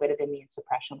little bit of immune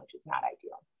suppression, which is not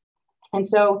ideal. And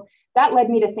so that led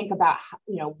me to think about,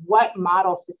 what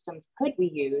model systems could we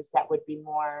use that would be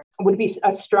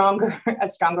a stronger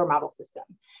model system.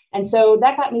 And so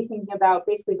that got me thinking about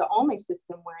basically the only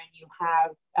system wherein you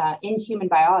have in human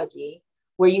biology,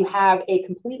 where you have a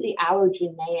completely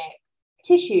allogeneic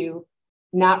tissue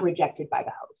not rejected by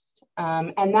the host.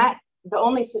 And that the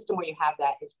only system where you have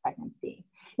that is pregnancy.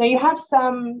 Now you have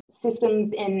some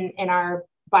systems in our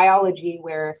biology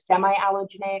where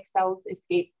semi-allogeneic cells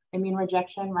escape immune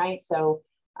rejection, right? So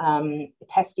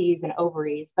testes and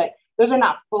ovaries, but those are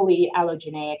not fully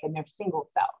allogeneic and they're single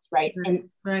cells, right? And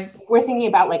we're thinking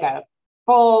about like a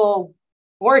full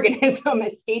organism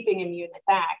escaping immune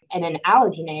attack, and an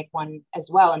allogeneic one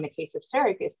as well in the case of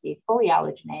surrogacy, fully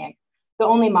allogeneic. The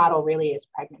only model really is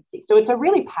pregnancy. So it's a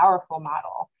really powerful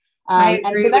model. I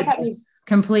agree with this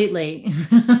completely.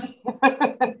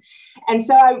 And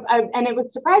so and it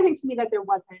was surprising to me that there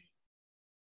wasn't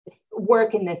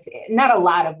work in this, not a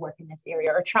lot of work in this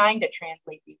area, or trying to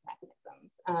translate these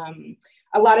mechanisms.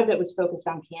 A lot of it was focused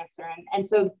on cancer. And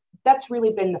so that's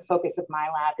really been the focus of my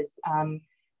lab is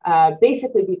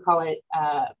basically we call it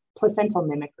placental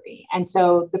mimicry. And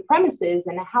so the premise is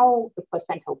and how the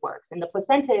placenta works. And the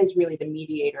placenta is really the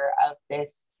mediator of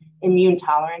this immune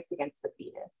tolerance against the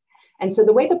fetus. And so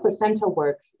the way the placenta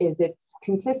works is it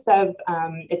consists of,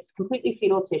 it's completely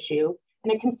fetal tissue,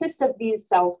 and it consists of these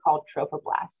cells called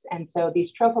trophoblasts. And so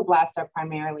these trophoblasts are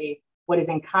primarily what is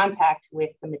in contact with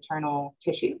the maternal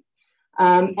tissue.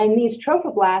 And these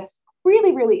trophoblasts,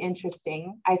 really, really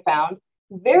interesting, I found,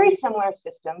 very similar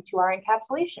system to our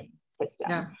encapsulation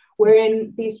system,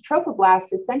 wherein these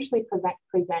trophoblasts essentially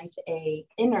present a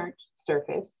inert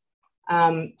surface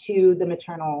to the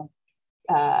maternal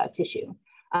tissue.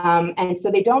 And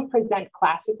so they don't present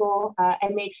classical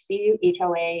MHC,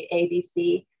 HLA,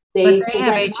 ABC. But they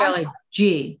have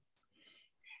HLA-G.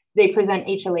 They present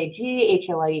HLA-G,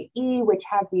 HLA-E, which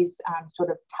have these sort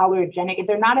of tolerogenic,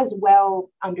 they're not as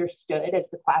well understood as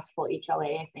the classical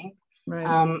HLA, I think. Right.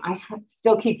 I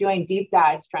still keep doing deep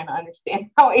dives trying to understand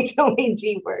how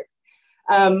HLA-G works.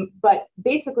 But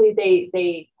basically,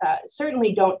 they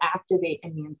certainly don't activate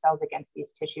immune cells against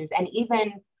these tissues and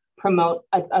even promote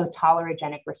a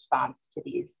tolerogenic response to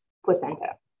these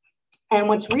placenta. And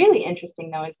what's really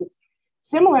interesting, though, is it's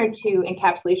similar to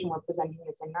encapsulation. We're presenting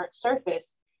this inert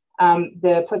surface.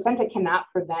 The placenta cannot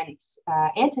prevent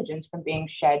antigens from being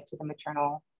shed to the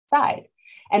maternal side.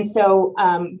 And so,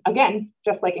 again,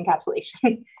 just like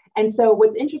encapsulation. And so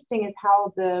what's interesting is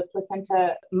how the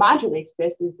placenta modulates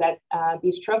this is that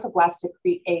these trophoblasts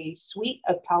secrete a suite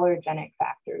of tolerogenic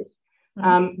factors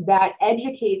that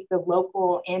educate the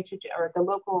local antigen or the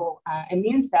local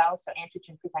immune cells, so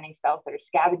antigen presenting cells that are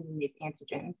scavenging these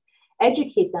antigens,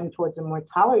 educate them towards a more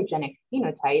tolerogenic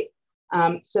phenotype,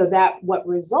 so that what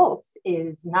results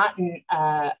is not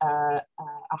a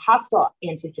hostile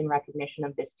antigen recognition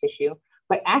of this tissue,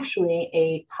 but actually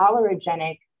a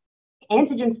tolerogenic,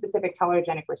 antigen-specific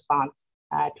tolerogenic response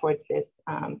towards this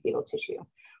fetal tissue,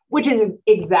 which is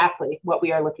exactly what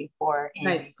we are looking for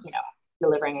in,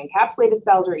 delivering encapsulated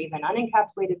cells or even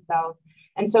unencapsulated cells.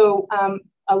 And so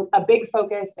a big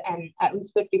focus, and at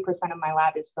least 50% of my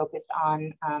lab is focused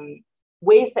on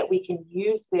ways that we can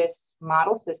use this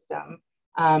model system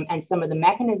and some of the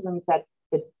mechanisms that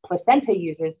the placenta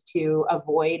uses to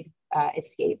avoid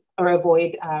escape or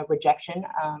avoid rejection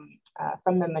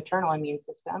from the maternal immune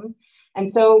system. And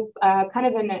so kind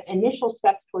of in the initial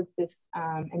steps towards this,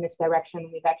 in this direction,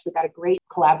 we've actually got a great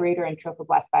collaborator in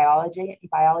trophoblast biology,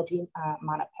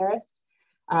 Mana Paris.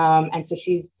 And so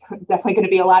she's definitely going to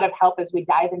be a lot of help as we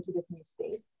dive into this new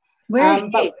space. Where is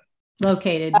she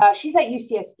located? She's at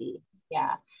UCSD,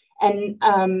 yeah.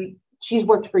 And she's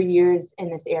worked for years in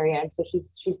this area, and so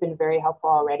she's been very helpful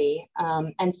already.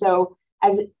 And so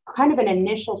as kind of an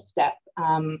initial step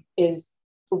is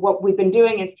what we've been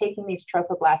doing is taking these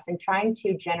trophoblasts and trying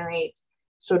to generate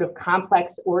sort of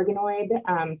complex organoid,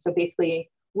 so basically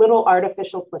little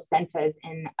artificial placentas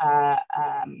in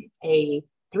a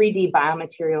 3D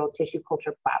biomaterial tissue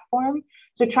culture platform.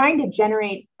 So trying to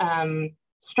generate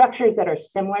structures that are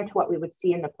similar to what we would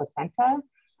see in the placenta,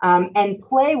 and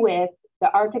play with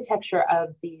the architecture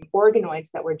of the organoids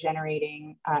that we're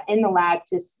generating in the lab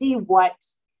to see what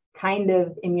kind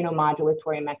of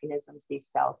immunomodulatory mechanisms these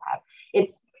cells have.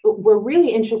 We're really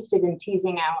interested in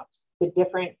teasing out the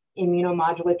different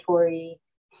immunomodulatory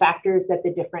factors that the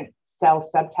different cell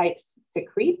subtypes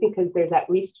secrete, because there's at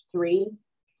least 3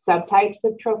 subtypes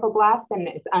of trophoblasts, and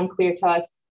it's unclear to us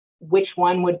which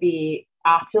one would be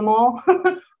optimal.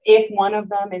 If one of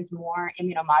them is more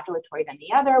immunomodulatory than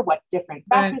the other, what different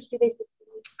factors do they secrete?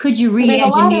 Could you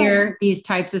re-engineer these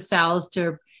types of cells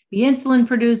to be insulin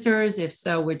producers? If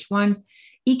so, which ones?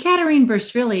 Ekaterine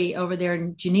Bershvili over there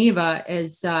in Geneva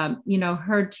is,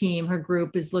 her team, her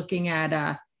group is looking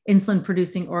at insulin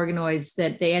producing organoids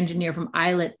that they engineer from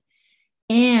islet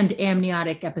and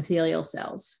amniotic epithelial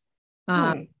cells.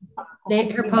 Her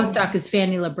postdoc is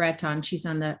Fanny Le Breton. She's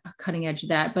on the cutting edge of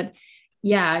that. But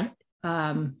yeah,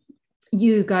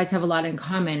 you guys have a lot in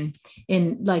common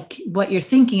in like what you're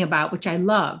thinking about, which I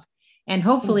love. And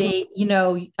hopefully,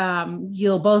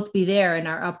 you'll both be there in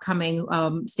our upcoming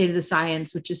State of the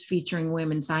Science, which is featuring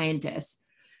women scientists.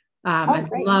 I'd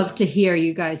love to hear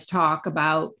you guys talk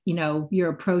about, your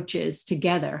approaches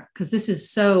together, because this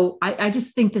is I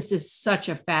just think this is such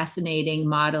a fascinating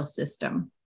model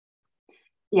system.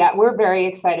 Yeah, we're very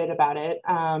excited about it.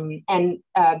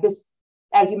 This,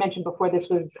 as you mentioned before, this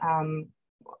was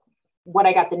what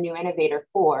I got the new innovator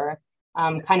for,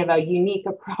 kind of a unique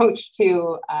approach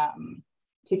to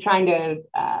trying to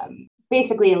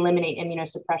basically eliminate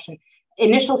immunosuppression.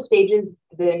 Initial stages,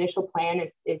 the initial plan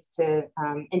is to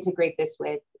integrate this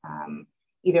with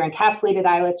either encapsulated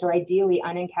islets or ideally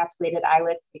unencapsulated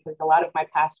islets, because a lot of my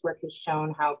past work has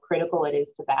shown how critical it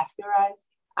is to vascularize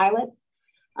islets.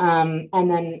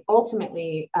 And then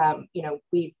ultimately,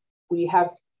 we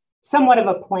have somewhat of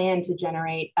a plan to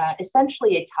generate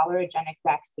essentially a tolerogenic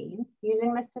vaccine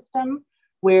using this system,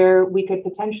 where we could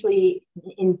potentially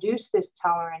induce this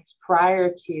tolerance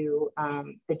prior to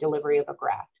the delivery of a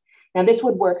graft. Now, this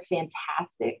would work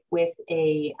fantastic with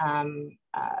a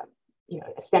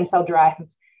stem cell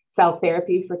derived cell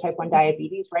therapy for type 1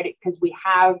 diabetes, right? Because we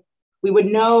would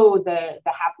know the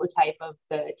haplotype of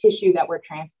the tissue that we're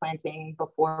transplanting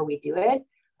before we do it.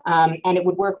 And it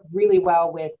would work really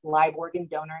well with live organ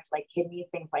donors like kidney,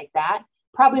 things like that.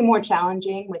 Probably more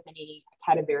challenging with any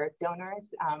cadaveric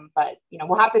donors. But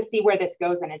we'll have to see where this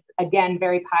goes. And it's, again,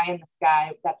 very pie in the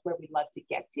sky. That's where we'd love to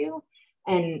get to.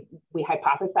 And we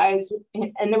hypothesized,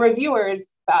 and the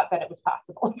reviewers thought that it was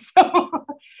possible. So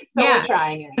yeah, we're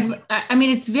trying it. I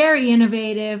mean, it's very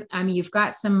innovative. I mean, you've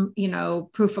got some,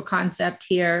 proof of concept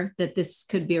here that this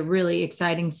could be a really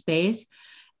exciting space.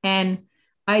 And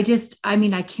I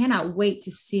cannot wait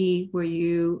to see where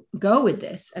you go with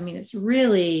this. I mean, it's a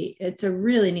really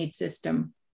neat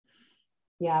system.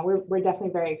 Yeah, we're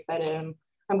definitely very excited.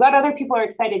 I'm glad other people are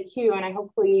excited too. And I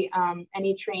hopefully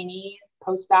any trainees,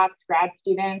 postdocs, grad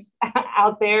students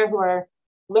out there who are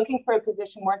looking for a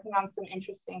position, working on some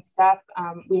interesting stuff.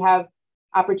 We have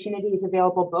opportunities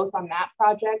available both on that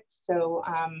project, so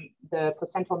the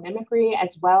placental mimicry,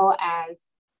 as well as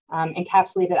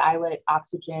encapsulated islet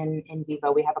oxygen in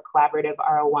vivo. We have a collaborative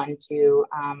R01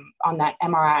 on that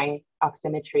MRI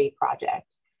oximetry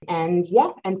project. And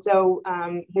so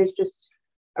here's just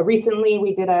recently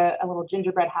we did a little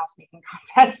gingerbread house making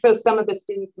contest. So some of the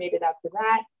students made it out to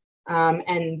that.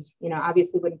 And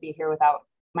obviously wouldn't be here without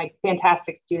my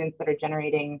fantastic students that are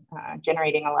generating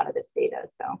a lot of this data.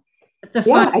 So it's a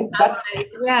fun,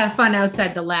 fun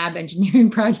outside the lab engineering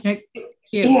project.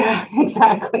 Cute. Yeah,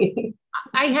 exactly.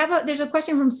 There's a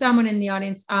question from someone in the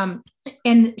audience,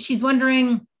 and she's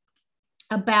wondering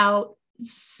about,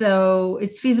 so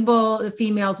it's feasible the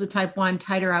females with type 1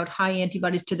 titer out high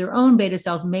antibodies to their own beta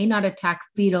cells may not attack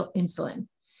fetal insulin.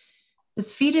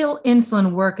 Does fetal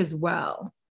insulin work as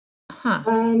well? I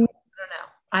don't know.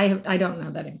 I don't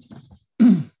know that answer,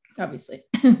 obviously.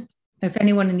 If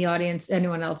anyone in the audience,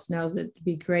 anyone else knows, it'd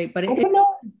be great. But I don't know.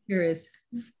 I'm curious.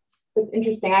 It's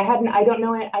interesting. I don't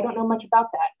know it. I don't know much about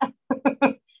that.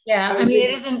 Yeah, I mean,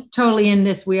 it isn't totally in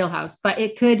this wheelhouse, but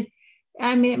it could.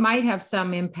 I mean, it might have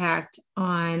some impact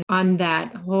on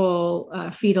that whole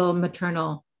fetal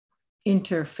maternal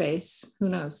interface. Who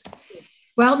knows?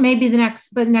 Well, maybe the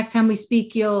next time we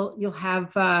speak, you'll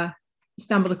have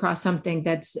stumbled across something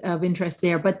that's of interest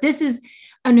there. But this is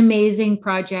an amazing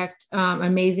project,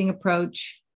 amazing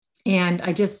approach. And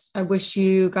I wish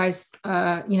you guys,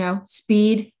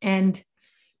 speed and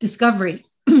discovery,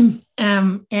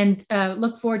 and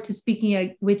look forward to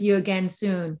speaking with you again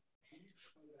soon.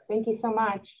 Thank you so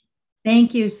much.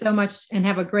 Thank you so much, and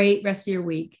have a great rest of your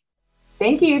week.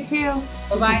 Thank you too.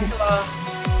 Bye-bye to all.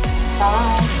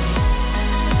 Bye.